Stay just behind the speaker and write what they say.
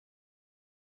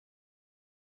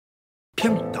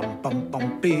Kim dum bum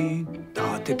bum bee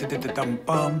da da da da dum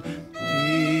bum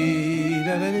dee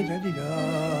da da da da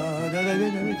da da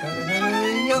da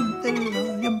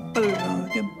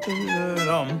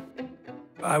da.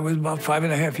 I was about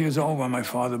 5.5 years old when my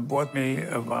father bought me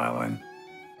a violin.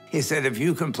 He said, if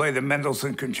you can play the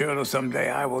Mendelssohn Concerto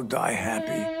someday, I will die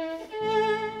happy.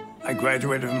 I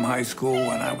graduated from high school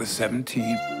when I was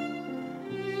 17.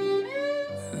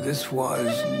 This was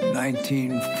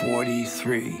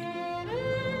 1943.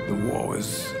 The war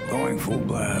was going full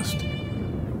blast.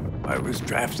 I was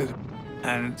drafted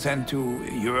and sent to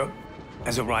Europe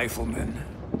as a rifleman.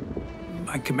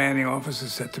 My commanding officer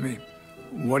said to me,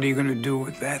 "What are you going to do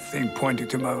with that thing?" pointing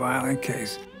to my violin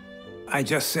case. I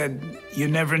just said, "You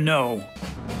never know."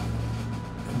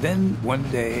 Then one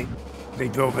day, they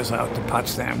drove us out to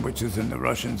Potsdam, which is in the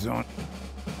Russian zone.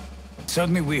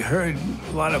 Suddenly we heard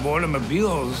a lot of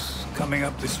automobiles coming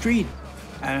up the street.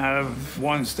 And out of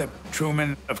one stepped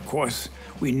Truman. Of course,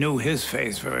 we knew his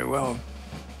face very well.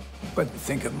 But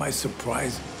think of my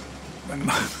surprise when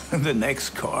the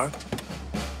next car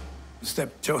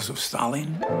stepped Joseph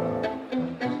Stalin.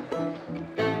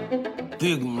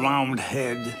 Big round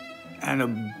head and a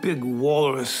big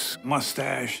walrus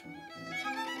mustache.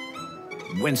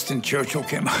 Winston Churchill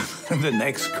came out of the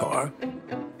next car.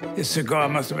 His cigar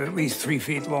must have been at least 3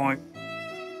 feet long.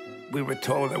 We were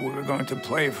told that we were going to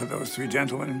play for those three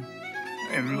gentlemen.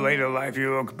 In later life,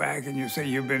 you look back and you say,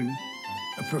 you've been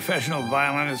a professional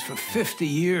violinist for 50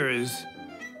 years,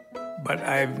 but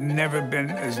I've never been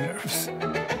as nervous.